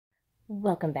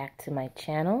Welcome back to my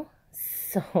channel.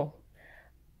 So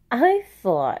I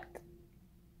thought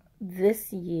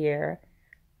this year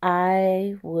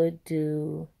I would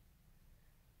do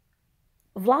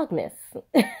Vlogmas.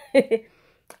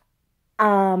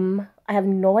 I have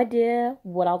no idea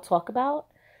what I'll talk about,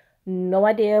 no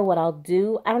idea what I'll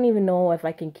do. I don't even know if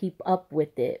I can keep up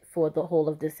with it for the whole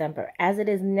of December. As it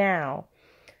is now,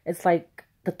 it's like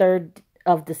the 3rd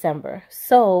of December.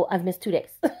 So I've missed 2 days.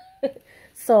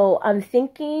 So I'm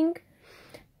thinking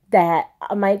that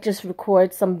I might just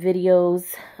record some videos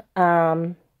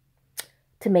to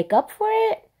make up for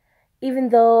it, even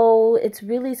though it's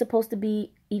really supposed to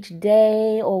be each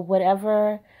day or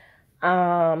whatever.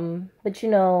 But you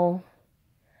know,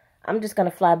 I'm just gonna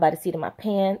fly by the seat of my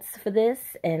pants for this,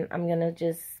 and I'm gonna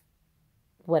just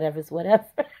whatever's whatever.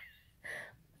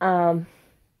 But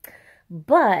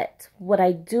what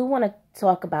I do want to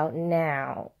talk about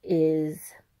now is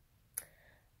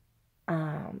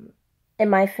in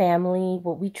my family,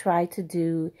 what we try to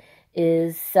do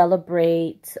is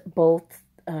celebrate both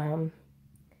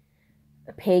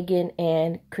pagan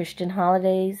and Christian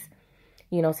holidays.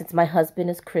 You know, since my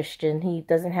husband is Christian, he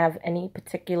doesn't have any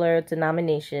particular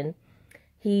denomination.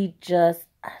 He just,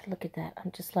 look at that.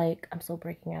 I'm just like, I'm so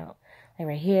breaking out. Like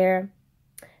right here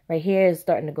is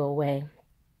starting to go away.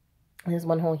 There's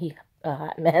one whole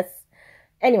hot mess.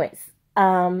 Anyways,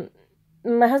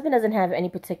 my husband doesn't have any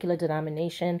particular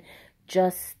denomination,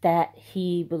 just that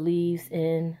he believes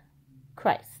in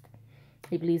Christ.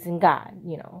 He believes in God,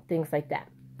 you know, things like that.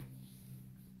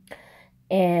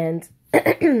 And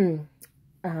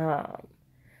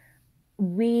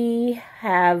we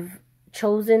have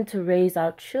chosen to raise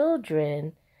our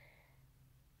children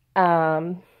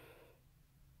in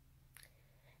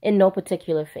no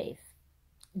particular faith,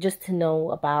 just to know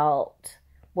about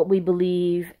what we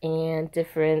believe and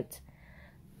different,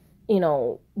 you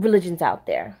know, religions out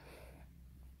there.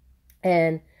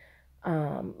 And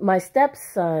my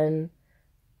stepson,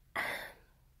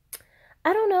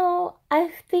 I don't know,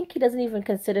 I think he doesn't even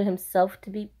consider himself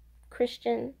to be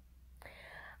Christian.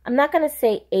 I'm not going to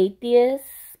say atheist,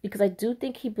 because I do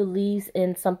think he believes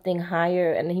in something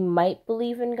higher and he might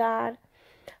believe in God.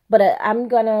 But I'm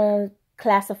going to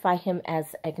classify him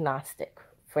as agnostic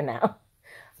for now.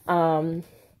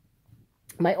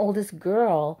 My oldest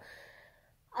girl,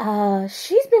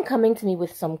 she's been coming to me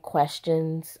with some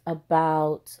questions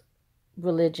about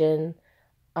religion.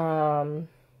 You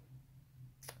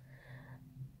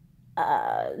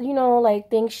know, like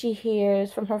things she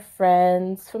hears from her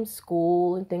friends from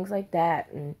school and things like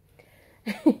that. And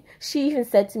she even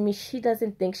said to me she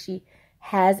doesn't think she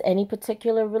has any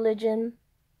particular religion,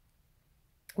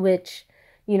 which,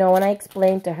 you know, when I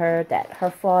explained to her that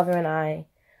her father and I,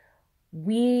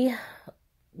 we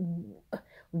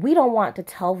don't want to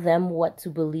tell them what to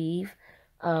believe.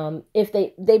 If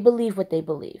they believe what they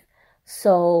believe.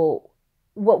 So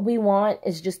what we want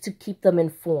is just to keep them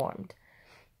informed,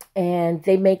 and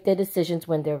they make their decisions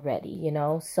when they're ready, you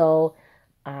know. So,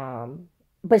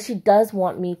 but she does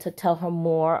want me to tell her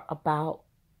more about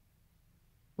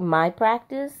my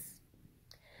practice.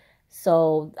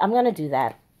 So I'm going to do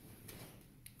that.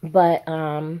 But,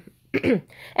 and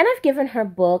I've given her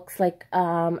books, like,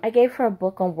 I gave her a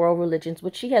book on world religions,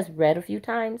 which she has read a few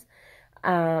times.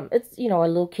 It's, you know, a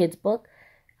little kid's book.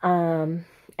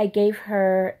 I gave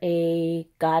her a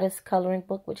goddess coloring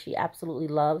book, which she absolutely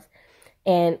loves.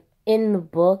 And in the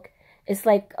book, it's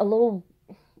like a little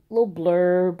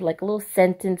blurb, like a little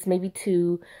sentence, maybe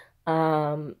two,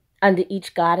 under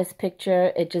each goddess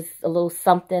picture. It just a little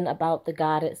something about the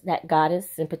goddess, that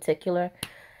goddess in particular.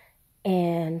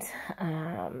 And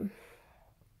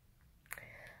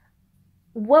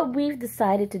what we've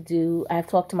decided to do, I've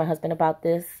talked to my husband about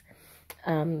this.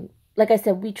 Like I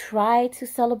said, we try to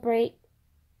celebrate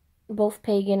both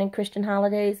pagan and Christian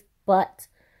holidays, but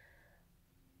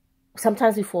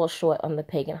sometimes we fall short on the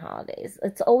pagan holidays.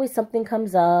 It's always something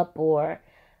comes up, or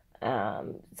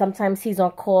sometimes he's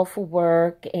on call for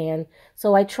work, and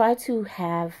so I try to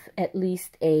have at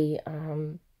least a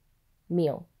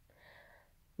meal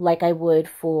like I would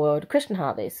for the Christian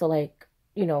holidays. So like,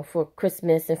 you know, for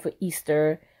Christmas and for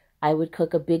Easter, I would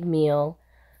cook a big meal.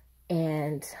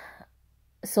 And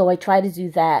so I try to do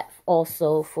that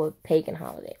also for pagan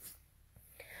holidays.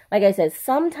 Like I said,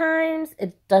 sometimes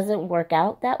it doesn't work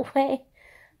out that way,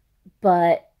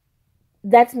 but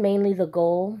that's mainly the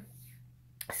goal.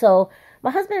 So my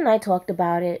husband and I talked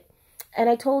about it, and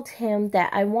I told him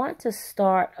that I want to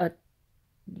start a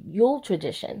Yule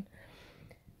tradition.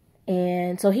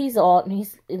 And so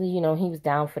you know, he was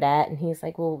down for that, and he's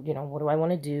like, well, you know, what do I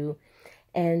want to do?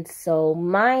 And so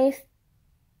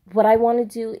what I want to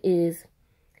do is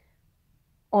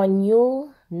On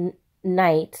Yule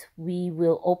night, we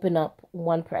will open up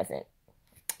one present.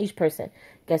 Each person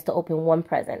gets to open one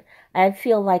present. I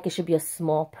feel like it should be a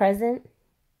small present.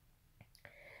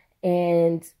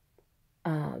 And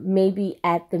maybe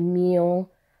at the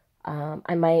meal, I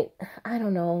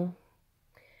don't know.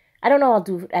 I'll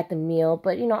do it at the meal,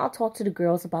 but, I'll talk to the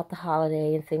girls about the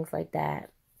holiday and things like that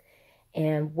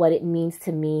and what it means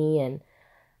to me and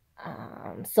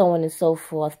so on and so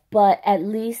forth. But at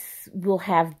least we'll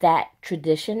have that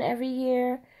tradition every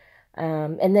year.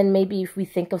 And then maybe if we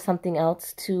think of something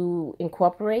else to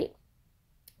incorporate,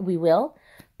 we will.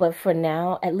 But for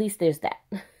now, at least there's that.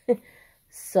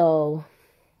 So,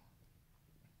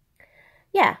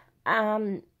 yeah.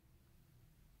 I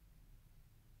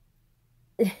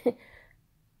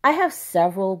have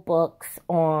several books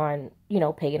on,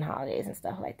 pagan holidays and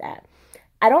stuff like that.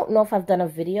 I don't know if I've done a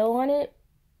video on it,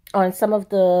 on some of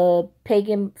the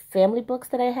pagan family books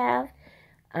that I have.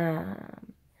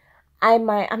 I'm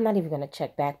not even going to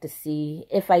check back to see.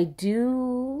 If I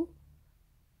do,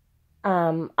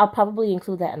 I'll probably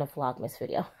include that in a Vlogmas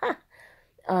video.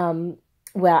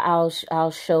 Where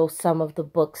I'll show some of the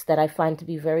books that I find to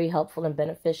be very helpful and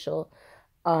beneficial,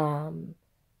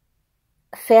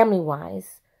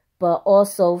 family-wise, but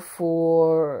also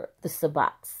for the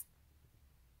Sabbats.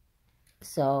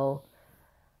 So,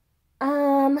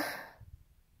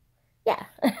 yeah.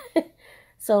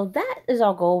 So that is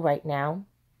our goal right now.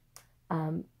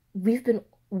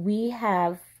 We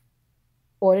have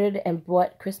ordered and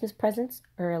bought Christmas presents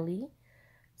early.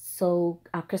 So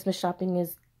our Christmas shopping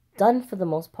is done for the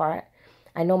most part.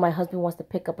 I know my husband wants to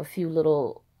pick up a few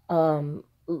little,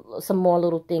 some more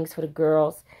little things for the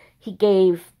girls. He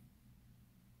gave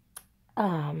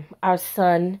our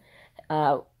son,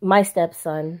 my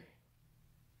stepson,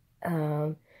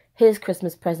 his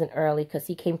Christmas present early because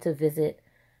he came to visit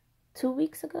 2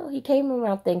 weeks ago. He came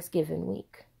around Thanksgiving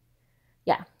week.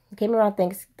 Yeah, he came around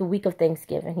the week of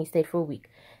Thanksgiving. He stayed for a week.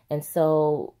 And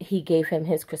so he gave him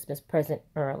his Christmas present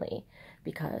early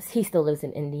because he still lives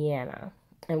in Indiana.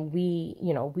 And we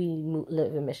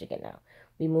live in Michigan now.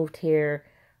 We moved here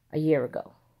a year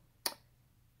ago.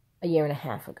 A year and a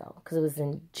half ago. Because it was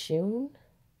in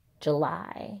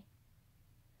July.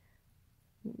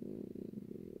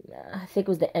 I think it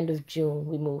was the end of June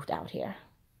we moved out here.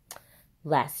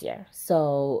 Last year.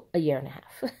 So a year and a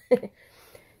half.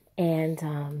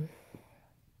 And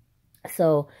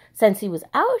so since he was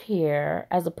out here,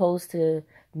 as opposed to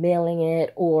mailing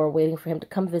it or waiting for him to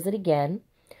come visit again,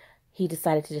 he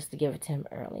decided to just give it to him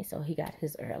early. So he got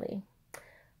his early.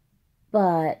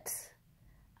 But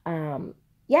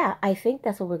yeah, I think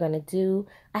that's what we're going to do.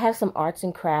 I have some arts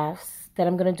and crafts that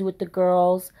I'm going to do with the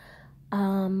girls.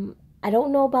 I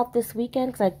don't know about this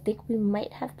weekend because I think we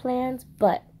might have plans,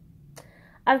 but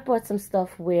I've bought some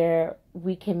stuff where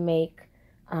we can make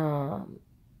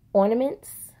ornaments.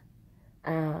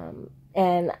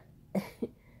 And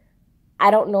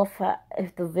I don't know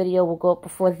if the video will go up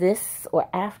before this or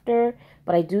after,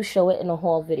 but I do show it in a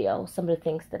haul video. Some of the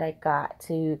things that I got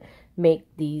to make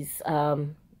these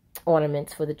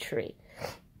ornaments for the tree.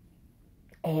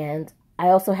 And I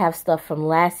also have stuff from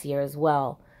last year as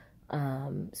well.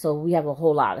 So we have a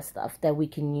whole lot of stuff that we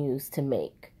can use to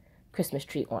make Christmas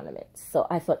tree ornaments. So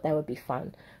I thought that would be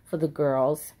fun for the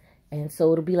girls. And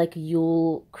so it'll be like a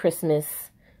Yule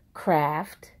Christmas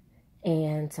craft.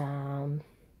 And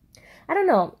I don't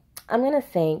know. I'm going to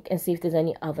think and see if there's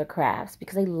any other crafts,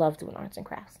 because I love doing arts and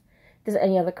crafts. If there's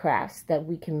any other crafts that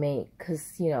we can make,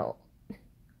 because,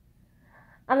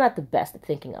 I'm not the best at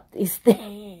thinking up these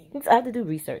things. I have to do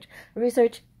research.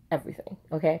 Research everything,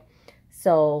 okay?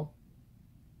 So,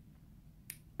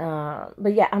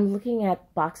 but yeah, I'm looking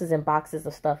at boxes and boxes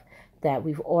of stuff that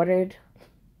we've ordered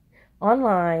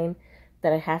online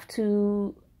that I have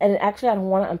to, and actually I don't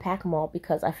want to unpack them all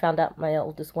because I found out my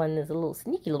oldest one is a little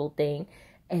sneaky little thing,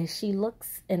 and she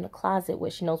looks in the closet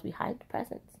where she knows we hide the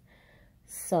presents.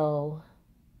 So,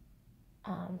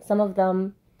 some of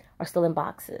them are still in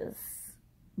boxes,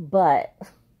 but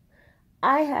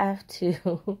I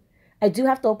do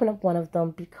have to open up one of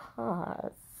them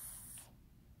because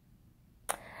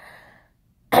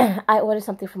I ordered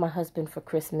something for my husband for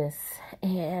Christmas,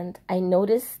 and I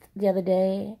noticed the other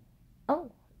day,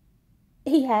 oh,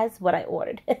 he has what I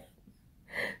ordered.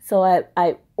 So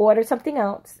I ordered something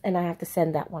else, and I have to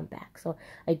send that one back. So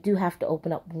I do have to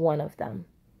open up one of them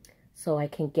so I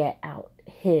can get out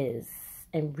his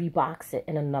and rebox it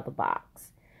in another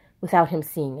box without him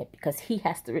seeing it, because he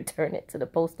has to return it to the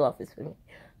post office for me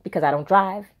because I don't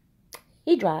drive.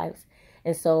 He drives.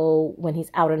 And so when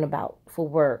he's out and about for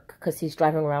work, because he's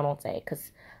driving around all day,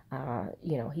 because,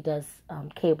 he does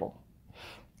cable.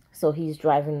 So he's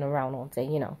driving around all day,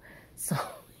 So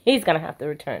he's going to have to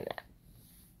return that.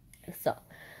 So,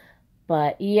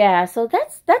 but yeah, so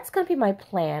that's going to be my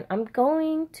plan. I'm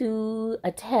going to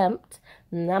attempt,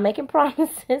 not making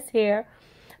promises here,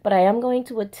 but I am going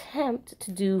to attempt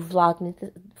to do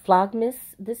Vlogmas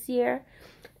this year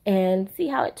and see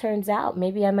how it turns out.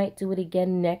 Maybe I might do it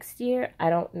again next year. I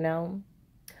don't know.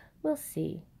 We'll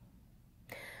see.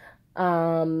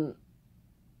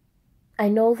 I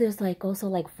know there's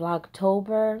also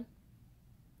Vlogtober,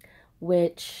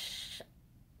 which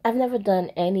I've never done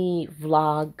any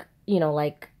vlog,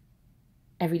 like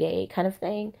everyday kind of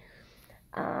thing.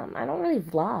 I don't really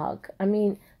vlog. I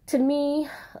mean, to me,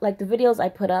 like the videos I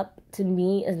put up, to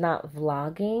me is not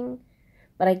vlogging,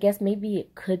 but I guess maybe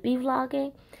it could be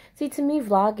vlogging. See, to me,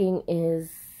 vlogging is,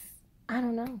 I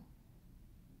don't know,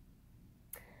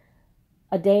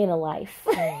 a day in a life.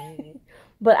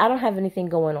 But I don't have anything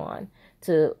going on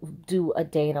to do a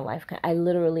day in a life. I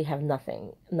literally have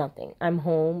nothing. I'm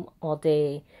home all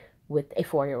day with a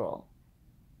 4-year-old.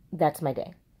 That's my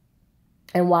day.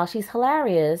 And while she's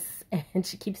hilarious and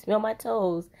she keeps me on my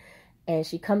toes and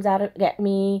she comes out at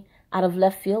me out of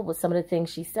left field with some of the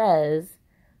things she says,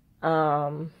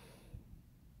 I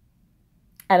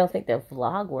don't think they're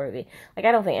vlog worthy. Like,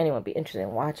 I don't think anyone would be interested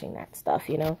in watching that stuff,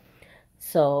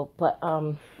 So, but,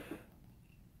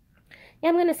 yeah,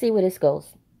 I'm going to see where this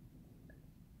goes.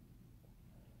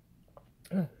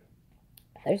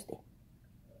 Thirsty.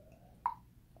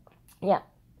 Yeah.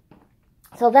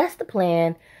 So that's the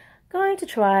plan. Going to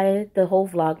try the whole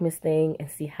Vlogmas thing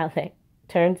and see how that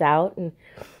turns out. And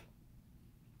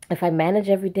if I manage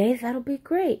every day, that'll be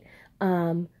great.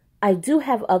 I do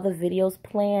have other videos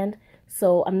planned,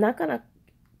 so I'm not going to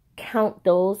count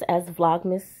those as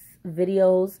Vlogmas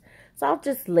videos. So I'll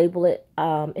just label it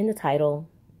in the title.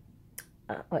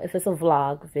 If it's a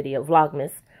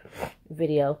Vlogmas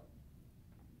video.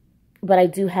 But I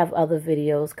do have other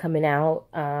videos coming out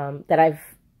that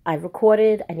I've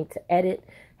recorded. I need to edit.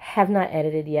 Have not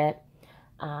edited yet.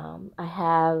 I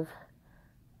have,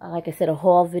 like I said, a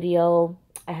haul video.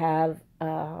 I have,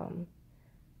 I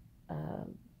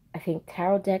think,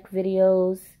 tarot deck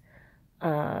videos.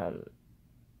 I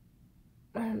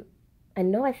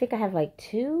think I have like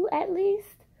two at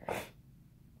least.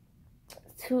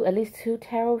 At least two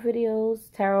tarot videos,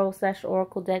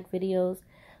 tarot/oracle deck videos,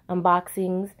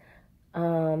 unboxings.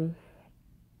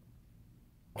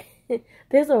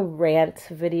 There's a rant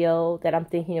video that I'm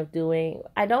thinking of doing.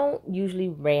 I don't usually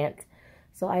rant,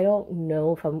 so I don't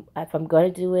know if I'm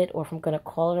gonna do it or if I'm gonna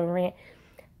call it a rant.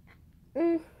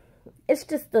 It's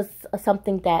just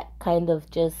something that kind of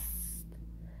just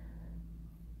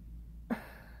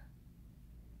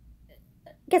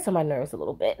gets on my nerves a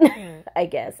little bit. I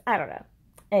guess, I don't know.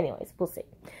 Anyways, we'll see.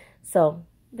 So,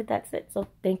 but that's it. So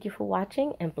thank you for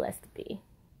watching and blessed be.